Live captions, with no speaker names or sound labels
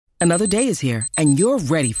Another day is here, and you're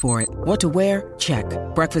ready for it. What to wear? Check.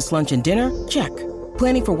 Breakfast, lunch, and dinner? Check.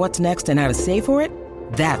 Planning for what's next and how to save for it?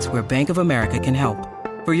 That's where Bank of America can help.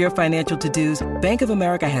 For your financial to-dos, Bank of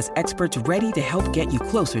America has experts ready to help get you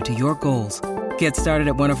closer to your goals. Get started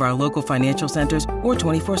at one of our local financial centers or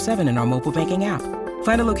 24/7 in our mobile banking app.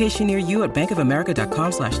 Find a location near you at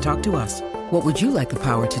bankofamerica.com/talktous. What would you like the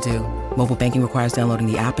power to do? Mobile banking requires downloading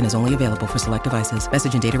the app and is only available for select devices.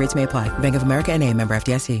 Message and data rates may apply. Bank of America N.A., member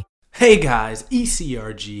FDIC. Hey guys,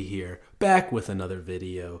 ECRG here, back with another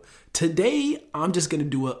video. Today, I'm just going to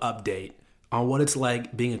do an update on what it's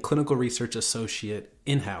like being a clinical research associate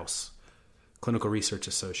in-house. Clinical research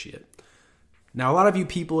associate. Now, a lot of you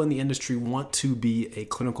people in the industry want to be a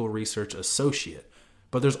clinical research associate,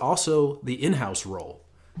 but there's also the in-house role.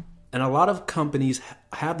 And a lot of companies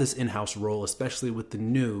have this in-house role, especially with the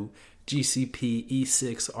new GCP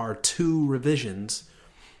E6R2 revisions,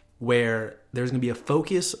 where there's going to be a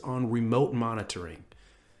focus on remote monitoring.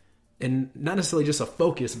 And not necessarily just a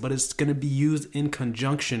focus, but it's going to be used in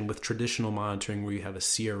conjunction with traditional monitoring where you have a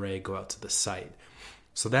CRA go out to the site.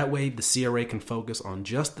 So that way the CRA can focus on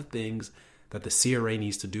just the things that the CRA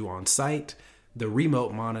needs to do on site. The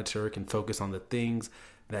remote monitor can focus on the things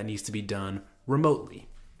that needs to be done remotely.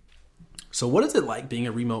 So what is it like being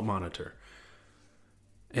a remote monitor?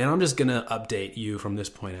 And I'm just going to update you from this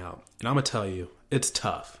point out. And I'm going to tell you, it's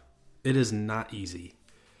tough. It is not easy.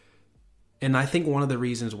 And I think one of the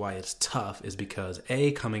reasons why it's tough is because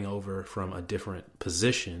coming over from a different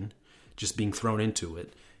position, just being thrown into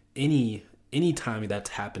it, any time that's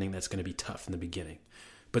happening, that's going to be tough in the beginning.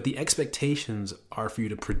 But the expectations are for you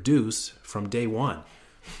to produce from day one.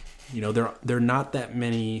 You know, there are not that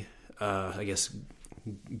many,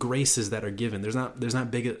 graces that are given. There's not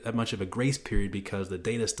that much of a grace period because the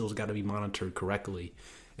data still's got to be monitored correctly.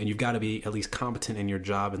 And you've got to be at least competent in your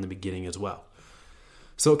job in the beginning as well.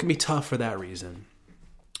 So it can be tough for that reason.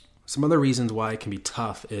 Some other reasons why it can be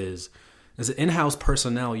tough is, as an in-house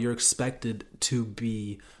personnel, you're expected to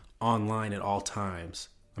be online at all times.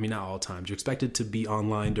 I mean, not all times. You're expected to be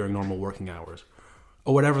online during normal working hours,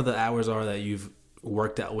 or whatever the hours are that you've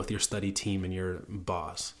worked out with your study team and your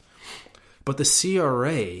boss. But the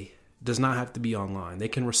CRA does not have to be online. They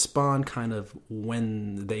can respond kind of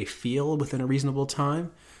when they feel within a reasonable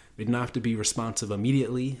time. They do not have to be responsive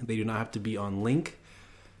immediately. They do not have to be on link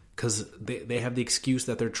because they have the excuse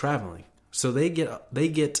that they're traveling. So they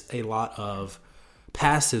get a lot of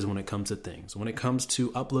passes when it comes to things. When it comes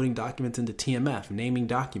to uploading documents into TMF, naming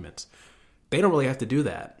documents, they don't really have to do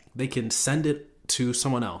that. They can send it to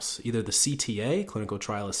someone else, either the CTA, clinical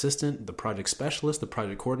trial assistant, the project specialist, the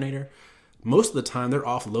project coordinator. Most of the time, they're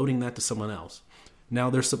offloading that to someone else. Now,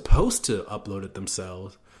 they're supposed to upload it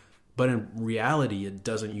themselves, but in reality, it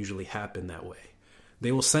doesn't usually happen that way.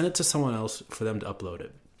 They will send it to someone else for them to upload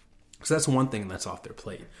it. So that's one thing that's off their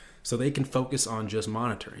plate. So they can focus on just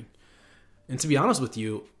monitoring. And to be honest with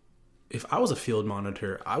you, if I was a field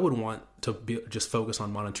monitor, I would want to just focus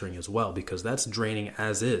on monitoring as well, because that's draining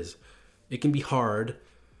as is. It can be hard,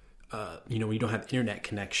 when you don't have internet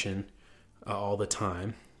connection all the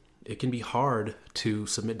time. It can be hard to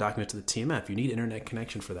submit documents to the TMF. You need internet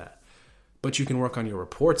connection for that. But you can work on your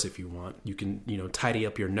reports if you want. You can, tidy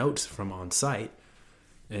up your notes from on site,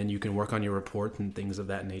 and you can work on your reports and things of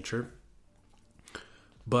that nature.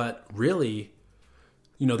 But really,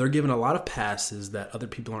 they're given a lot of passes that other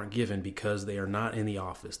people aren't given because they are not in the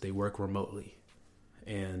office. They work remotely.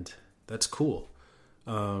 And that's cool.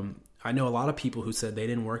 I know a lot of people who said they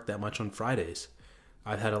didn't work that much on Fridays.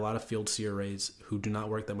 I've had a lot of field CRAs who do not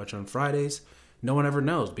work that much on Fridays. No one ever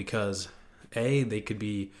knows because they could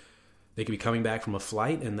be coming back from a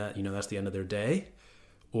flight and that, that's the end of their day,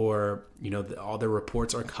 or, all their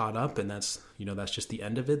reports are caught up and that's just the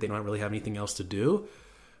end of it. They don't really have anything else to do.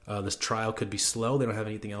 This trial could be slow. They don't have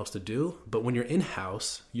anything else to do. But when you're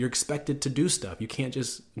in-house, you're expected to do stuff. You can't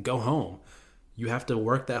just go home. You have to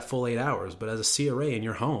work that full 8 hours. But as a CRA in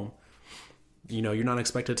your home, you're not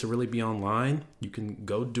expected to really be online. You can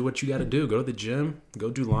go do what you got to do. Go to the gym, go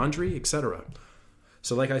do laundry, etc.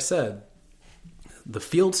 So like I said, the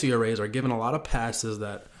field CRAs are given a lot of passes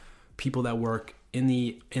that people that work in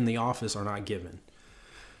the office are not given.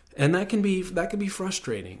 And that can be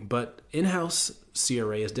frustrating, but in-house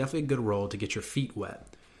CRA is definitely a good role to get your feet wet.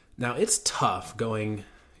 Now, it's tough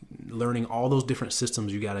learning all those different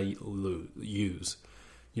systems you got to use.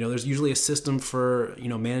 There's usually a system for,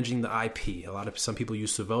 managing the IP. Some people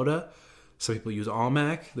use Savoda, some people use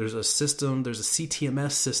Almac. There's a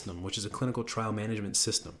CTMS system, which is a clinical trial management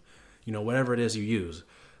system. Whatever it is you use,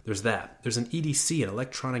 there's that. There's an EDC, an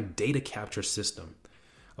electronic data capture system.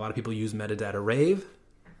 A lot of people use Metadata Rave.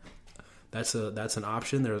 That's an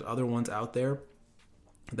option. There's other ones out there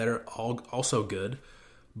that are also good,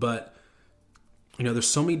 but there's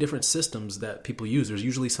so many different systems that people use. There's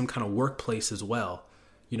usually some kind of workplace as well.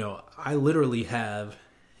 I literally have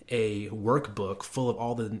a workbook full of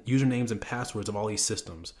all the usernames and passwords of all these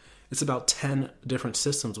systems. It's about 10 different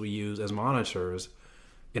systems we use as monitors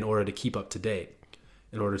in order to keep up to date,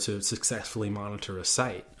 in order to successfully monitor a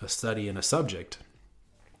site, a study, and a subject.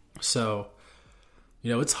 So,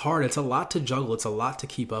 it's hard. It's a lot to juggle. It's a lot to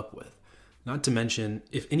keep up with. Not to mention,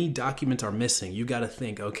 if any documents are missing, you got to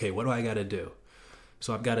think, okay, what do I got to do?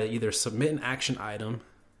 So I've got to either submit an action item,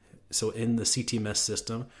 so in the CTMS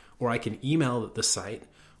system, or I can email the site,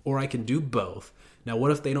 or I can do both. Now,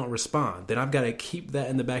 what if they don't respond? Then I've got to keep that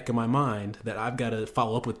in the back of my mind that I've got to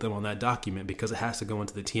follow up with them on that document because it has to go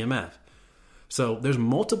into the TMF. So there's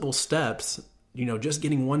multiple steps. Just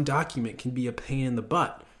getting one document can be a pain in the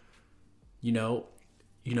butt. You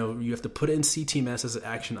have to put it in CTMS as an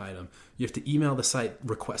action item. You have to email the site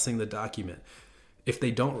requesting the document. If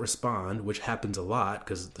they don't respond, which happens a lot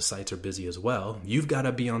because the sites are busy as well, you've got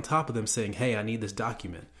to be on top of them saying, hey, I need this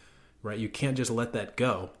document, right? You can't just let that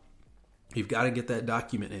go. You've got to get that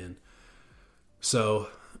document in. So,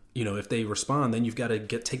 if they respond, then you've got to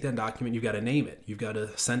take that document, you've got to name it. You've got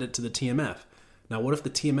to send it to the TMF. Now, what if the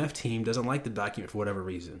TMF team doesn't like the document for whatever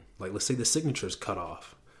reason? Like, let's say the signature's cut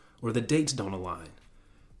off or the dates don't align.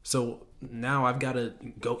 So now I've got to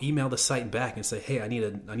go email the site back and say, hey, I need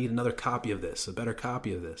another copy of this, a better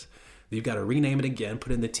copy of this. You've got to rename it again,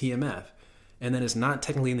 put it in the TMF. And then it's not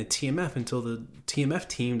technically in the TMF until the TMF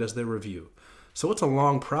team does their review. So it's a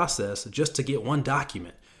long process just to get one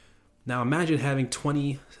document. Now imagine having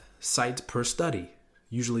 20 sites per study,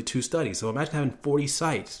 usually 2 studies. So imagine having 40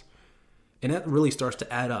 sites. And that really starts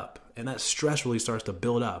to add up. And that stress really starts to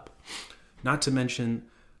build up. Not to mention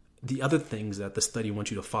the other things that the study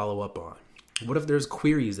wants you to follow up on. What if there's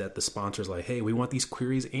queries that the sponsor's like, hey, we want these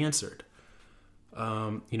queries answered.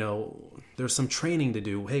 There's some training to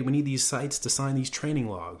do. Hey, we need these sites to sign these training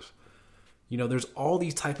logs. There's all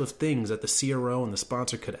these type of things that the CRO and the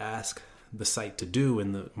sponsor could ask the site to do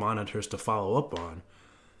and the monitors to follow up on.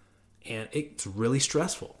 And it's really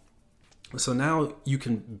stressful. So now you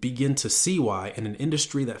can begin to see why in an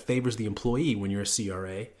industry that favors the employee when you're a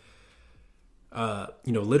CRA,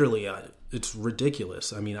 it's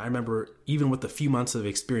ridiculous. I mean, I remember even with a few months of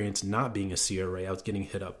experience not being a CRA, I was getting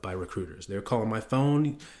hit up by recruiters. They were calling my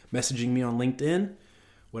phone, messaging me on LinkedIn,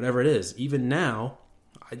 whatever it is. Even now,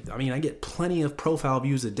 I get plenty of profile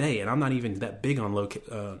views a day, and I'm not even that big on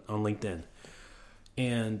LinkedIn.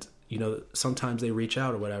 And, sometimes they reach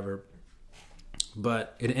out or whatever.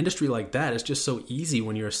 But in an industry like that, it's just so easy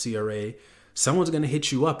when you're a CRA. Someone's going to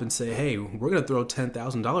hit you up and say, hey, we're going to throw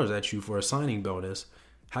 $10,000 at you for a signing bonus.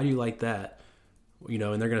 How do you like that?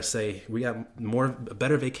 And they're going to say, we got a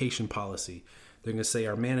better vacation policy. They're going to say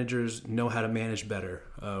our managers know how to manage better.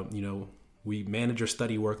 We manage your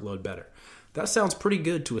study workload better. That sounds pretty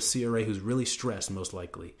good to a CRA who's really stressed, most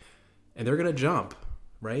likely. And they're going to jump,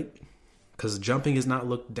 right? Because jumping is not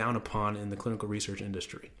looked down upon in the clinical research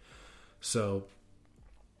industry. So,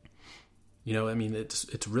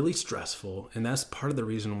 it's really stressful. And that's part of the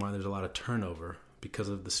reason why there's a lot of turnover, because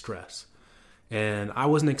of the stress. And I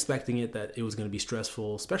wasn't expecting that it was going to be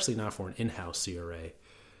stressful, especially not for an in-house CRA.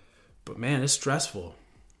 But man, it's stressful.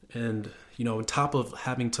 And, on top of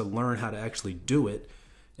having to learn how to actually do it,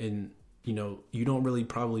 and, you don't really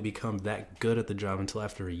probably become that good at the job until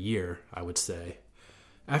after a year, I would say.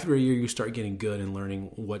 After a year, you start getting good and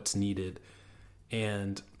learning what's needed.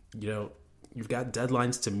 And, you've got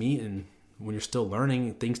deadlines to meet. And when you're still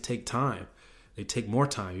learning, things take time. They take more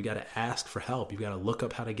time. You got to ask for help. You've got to look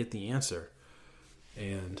up how to get the answer.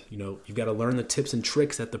 And, you've got to learn the tips and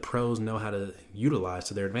tricks that the pros know how to utilize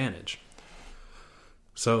to their advantage.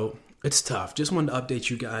 So it's tough. Just wanted to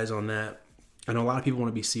update you guys on that. I know a lot of people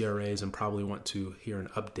want to be CRAs and probably want to hear an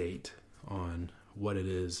update on what it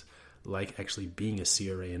is like actually being a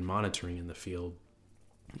CRA and monitoring in the field.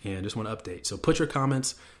 And just want to update. So put your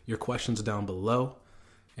comments, your questions down below,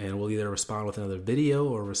 and we'll either respond with another video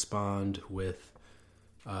or respond with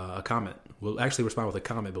a comment. We'll actually respond with a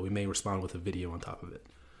comment, but we may respond with a video on top of it.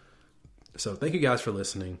 So thank you guys for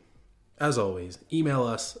listening. As always, email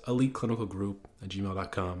us,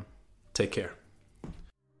 eliteclinicalgroup@gmail.com. Take care.